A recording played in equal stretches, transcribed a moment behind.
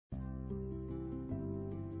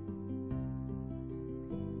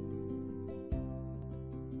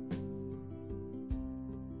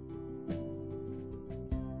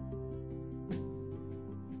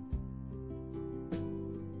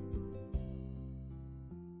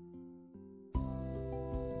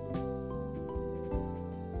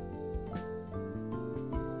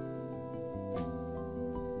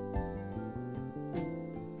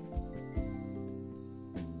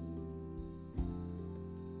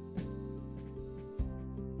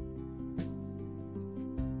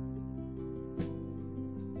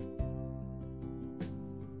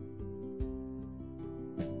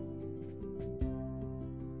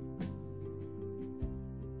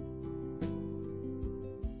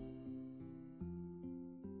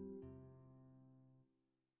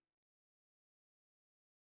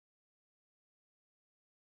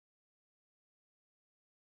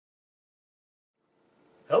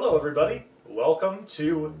Hello everybody, welcome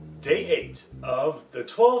to day 8 of the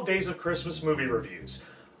 12 Days of Christmas movie reviews.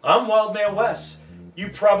 I'm Wildman Wes. You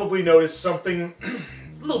probably noticed something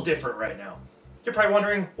a little different right now. You're probably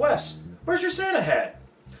wondering, Wes, where's your Santa hat?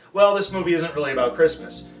 Well, this movie isn't really about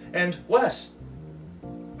Christmas. And Wes,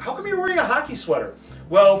 how come you're wearing a hockey sweater?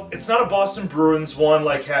 Well, it's not a Boston Bruins one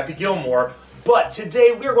like Happy Gilmore, but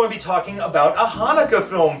today we are going to be talking about a Hanukkah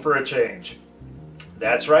film for a change.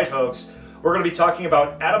 That's right, folks. We're going to be talking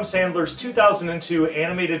about Adam Sandler's 2002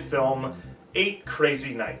 animated film, 8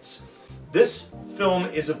 Crazy Nights. This film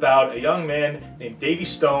is about a young man named Davy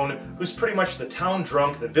Stone, who's pretty much the town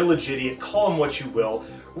drunk, the village idiot, call him what you will,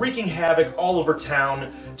 wreaking havoc all over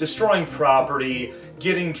town, destroying property,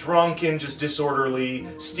 getting drunk and just disorderly,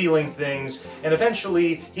 stealing things, and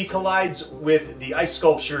eventually he collides with the ice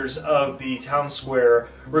sculptures of the town square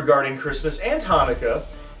regarding Christmas and Hanukkah,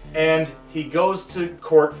 and he goes to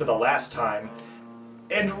court for the last time,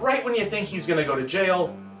 and right when you think he's going to go to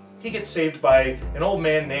jail, he gets saved by an old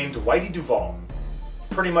man named Whitey Duvall.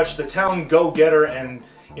 Pretty much the town go-getter and,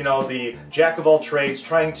 you know, the jack-of-all-trades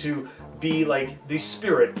trying to be like the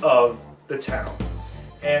spirit of the town.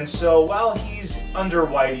 And so while he's under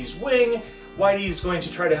Whitey's wing, Whitey's going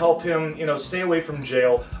to try to help him, you know, stay away from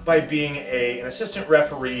jail by being an assistant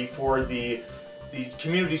referee for the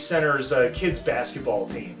community center's kids basketball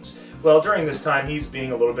teams. Well, during this time, he's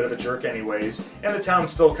being a little bit of a jerk anyways, and the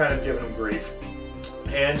town's still kind of giving him grief.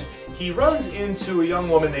 And he runs into a young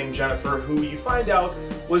woman named Jennifer, who you find out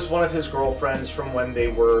was one of his girlfriends from when they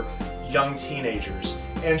were young teenagers.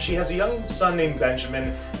 And she has a young son named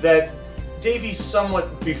Benjamin that Davy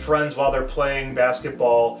somewhat befriends while they're playing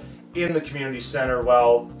basketball in the community center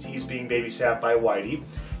while he's being babysat by Whitey.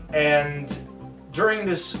 And during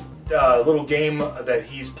this little game that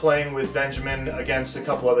he's playing with Benjamin against a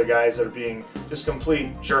couple other guys that are being just complete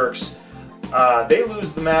jerks, they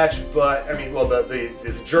lose the match, but, I mean, well,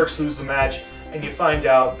 the jerks lose the match, and you find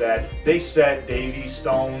out that they set Davy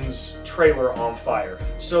Stone's trailer on fire.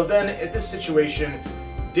 So then, at this situation,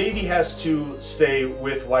 Davy has to stay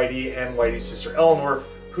with Whitey and Whitey's sister Eleanor,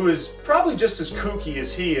 who is probably just as kooky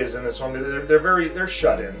as he is in this one. They're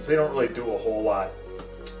shut-ins. They don't really do a whole lot.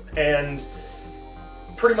 And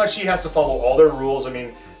pretty much he has to follow all their rules. I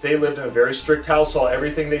mean, they lived in a very strict household.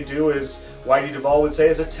 Everything they do is, Whitey Duvall would say,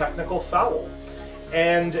 is a technical foul.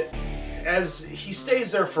 And as he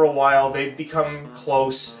stays there for a while, they become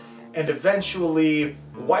close, and eventually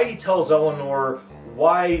Whitey tells Eleanor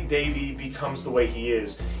why Davy becomes the way he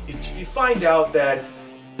is. You find out that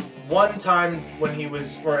one time when he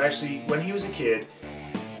was, or actually when he was a kid,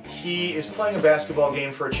 he is playing a basketball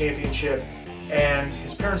game for a championship, and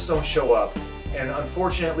his parents don't show up. And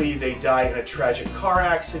unfortunately, they die in a tragic car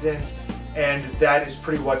accident, and that is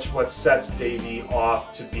pretty much what sets Davy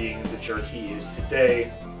off to being the jerk he is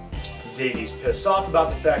today. Davy's pissed off about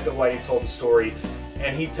the fact that Whitey told the story,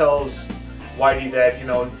 and he tells Whitey that, you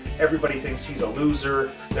know, everybody thinks he's a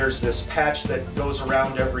loser. There's this patch that goes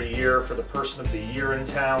around every year for the person of the year in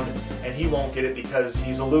town, and he won't get it because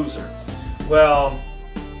he's a loser. Well,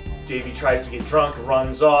 Davy tries to get drunk,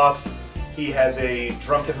 runs off. He has a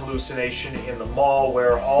drunken hallucination in the mall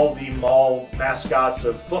where all the mall mascots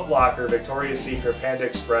of Foot Locker, Victoria's Secret, Panda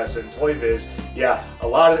Express, and Toy Biz, yeah, a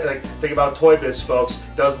lot of, like, think about Toy Biz, folks,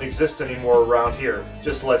 doesn't exist anymore around here.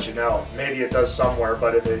 Just to let you know. Maybe it does somewhere,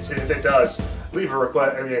 but if it does, leave a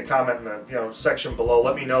request, I mean, a comment in the section below.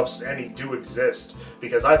 Let me know if any do exist,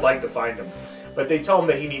 because I'd like to find them. But they tell him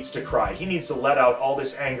that he needs to cry. He needs to let out all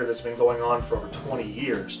this anger that's been going on for over 20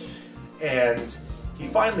 years. And he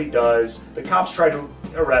finally does. The cops try to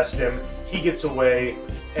arrest him. He gets away,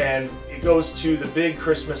 and it goes to the big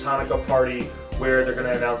Christmas Hanukkah party where they're going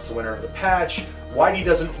to announce the winner of the patch. Whitey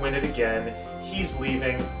doesn't win it again. He's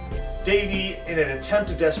leaving. Davy, in an attempt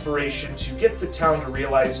of desperation to get the town to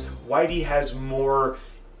realize Whitey has more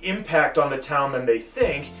impact on the town than they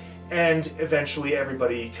think, and eventually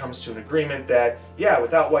everybody comes to an agreement that, yeah,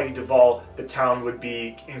 without Whitey Duvall, the town would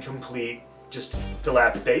be in complete just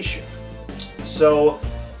dilapidation. So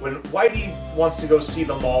when Whitey wants to go see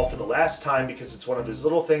the mall for the last time because it's one of his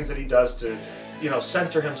little things that he does to, you know,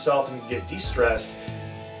 center himself and get de-stressed,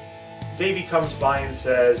 Davy comes by and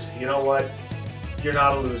says, you know what, you're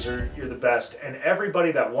not a loser, you're the best, and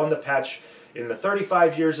everybody that won the patch in the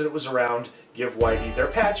 35 years that it was around, give Whitey their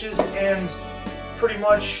patches, and pretty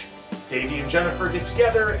much Davy and Jennifer get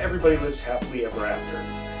together, everybody lives happily ever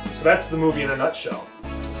after. So that's the movie in a nutshell.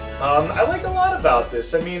 I like a lot about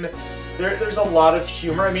this. I mean, there's a lot of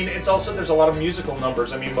humor. I mean, it's also, there's a lot of musical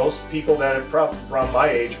numbers. I mean, most people that have around my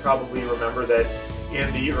age probably remember that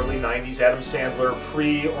in the early 90s. Adam Sandler,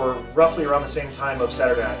 or roughly around the same time of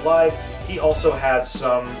Saturday Night Live. He also had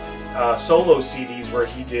some solo CDs where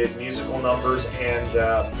he did musical numbers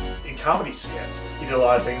and comedy skits. He did a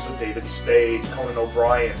lot of things with David Spade, Conan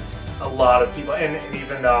O'Brien, a lot of people, and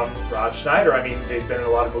even Rob Schneider. I mean, they've been in a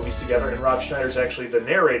lot of movies together, and Rob Schneider's actually the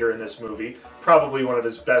narrator in this movie. Probably one of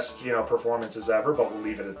his best, performances ever, but we'll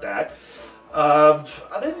leave it at that.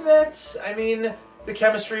 Other than that, I mean, the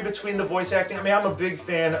chemistry between the voice acting. I mean, I'm a big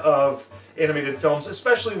fan of animated films,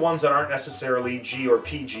 especially ones that aren't necessarily G or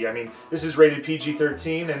PG. I mean, this is rated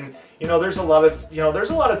PG-13, and there's a lot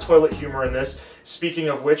of toilet humor in this. Speaking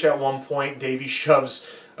of which, at one point, Davy shoves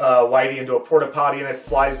Whitey into a porta potty, and it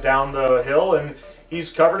flies down the hill, and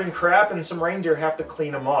he's covered in crap, and some reindeer have to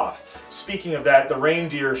clean him off. Speaking of that, the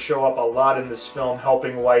reindeer show up a lot in this film,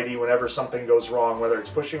 helping Whitey whenever something goes wrong, whether it's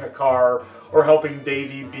pushing a car or helping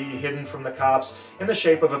Davy be hidden from the cops in the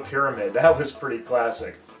shape of a pyramid. That was pretty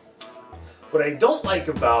classic. What I don't like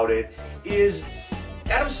about it is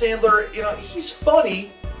Adam Sandler, he's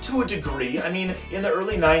funny to a degree. I mean, in the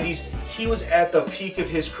early 90s, he was at the peak of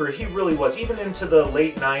his career. He really was. Even into the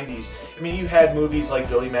late 90s. I mean, you had movies like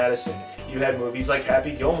Billy Madison. You had movies like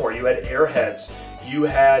Happy Gilmore. You had Airheads. You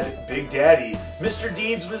had Big Daddy. Mr.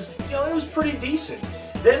 Deeds was, it was pretty decent.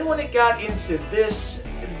 Then when it got into this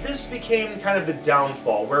became kind of the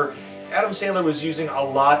downfall, where Adam Sandler was using a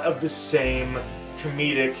lot of the same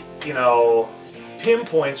comedic,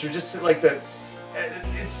 pinpoints, or just like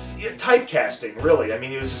it's typecasting, really. I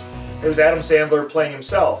mean, it was Adam Sandler playing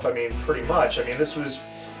himself. I mean, pretty much. I mean, this was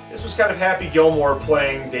kind of Happy Gilmore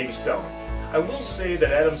playing Davy Stone. I will say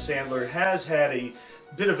that Adam Sandler has had a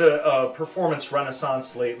bit of a performance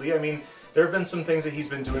renaissance lately. I mean, there have been some things that he's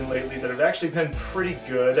been doing lately that have actually been pretty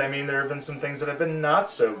good. I mean, there have been some things that have been not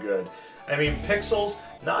so good. I mean, Pixels,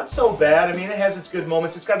 not so bad. I mean, it has its good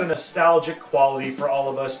moments. It's got a nostalgic quality for all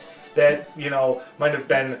of us that, might have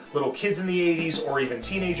been little kids in the 80s or even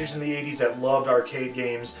teenagers in the 80s that loved arcade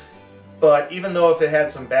games. But even though if it had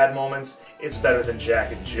some bad moments, it's better than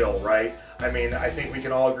Jack and Jill, right? I mean, I think we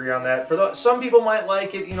can all agree on that. Some people might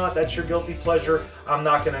like it, that's your guilty pleasure. I'm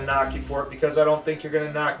not going to knock you for it because I don't think you're going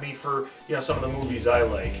to knock me for, some of the movies I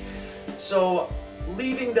like. So,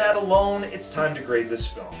 leaving that alone, it's time to grade this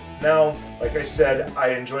film. Now, like I said, I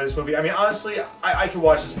enjoy this movie. I mean, honestly, I could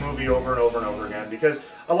watch this movie over and over and over again because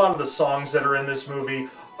a lot of the songs that are in this movie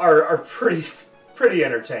are pretty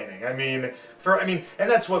entertaining. I mean, and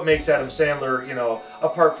that's what makes Adam Sandler,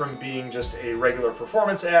 apart from being just a regular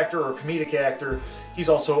performance actor or comedic actor, he's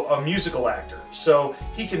also a musical actor. So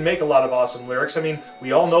he can make a lot of awesome lyrics. I mean,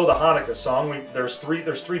 we all know the Hanukkah song. There's three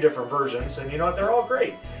different versions, and they're all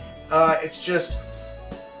great. It's just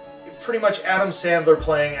pretty much Adam Sandler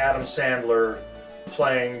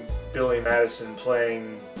playing Billy Madison,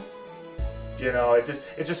 playing,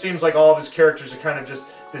 it just seems like all of his characters are kind of just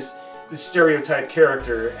this stereotype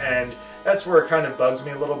character, and that's where it kind of bugs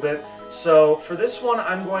me a little bit. So for this one,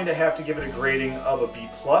 I'm going to have to give it a grading of a B+,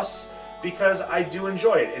 because I do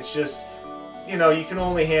enjoy it. It's just, you can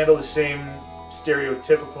only handle the same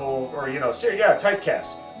stereotypical, or,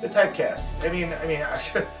 typecast. The typecast. I mean,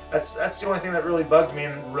 that's the only thing that really bugged me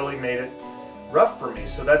and really made it rough for me.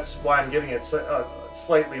 So that's why I'm giving it a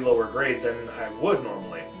slightly lower grade than I would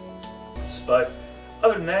normally. But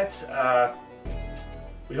other than that,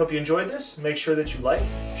 we hope you enjoyed this. Make sure that you like,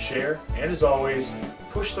 share, and as always,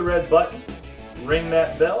 push the red button, ring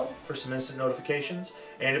that bell for some instant notifications.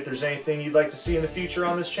 And if there's anything you'd like to see in the future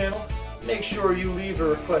on this channel, make sure you leave a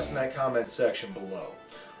request in that comment section below.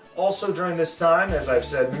 Also during this time, as I've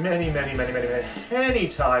said many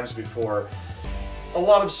times before, a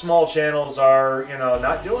lot of small channels are,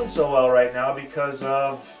 not doing so well right now because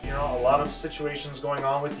of, a lot of situations going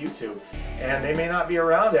on with YouTube. And they may not be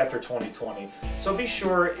around after 2020. So be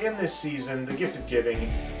sure, in this season, The Gift of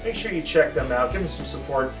Giving, make sure you check them out, give them some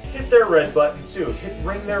support, hit their red button too,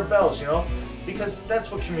 ring their bells, because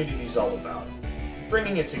that's what community is all about.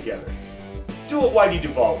 Bringing it together. Do what Whitey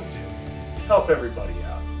Duvall would do. Help everybody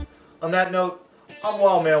out. On that note, I'm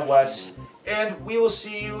Wildman Wes, and we will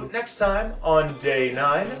see you next time on Day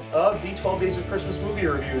 9 of the 12 Days of Christmas movie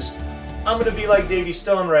reviews. I'm going to be like Davy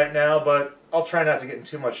Stone right now, but I'll try not to get in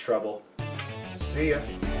too much trouble. See ya.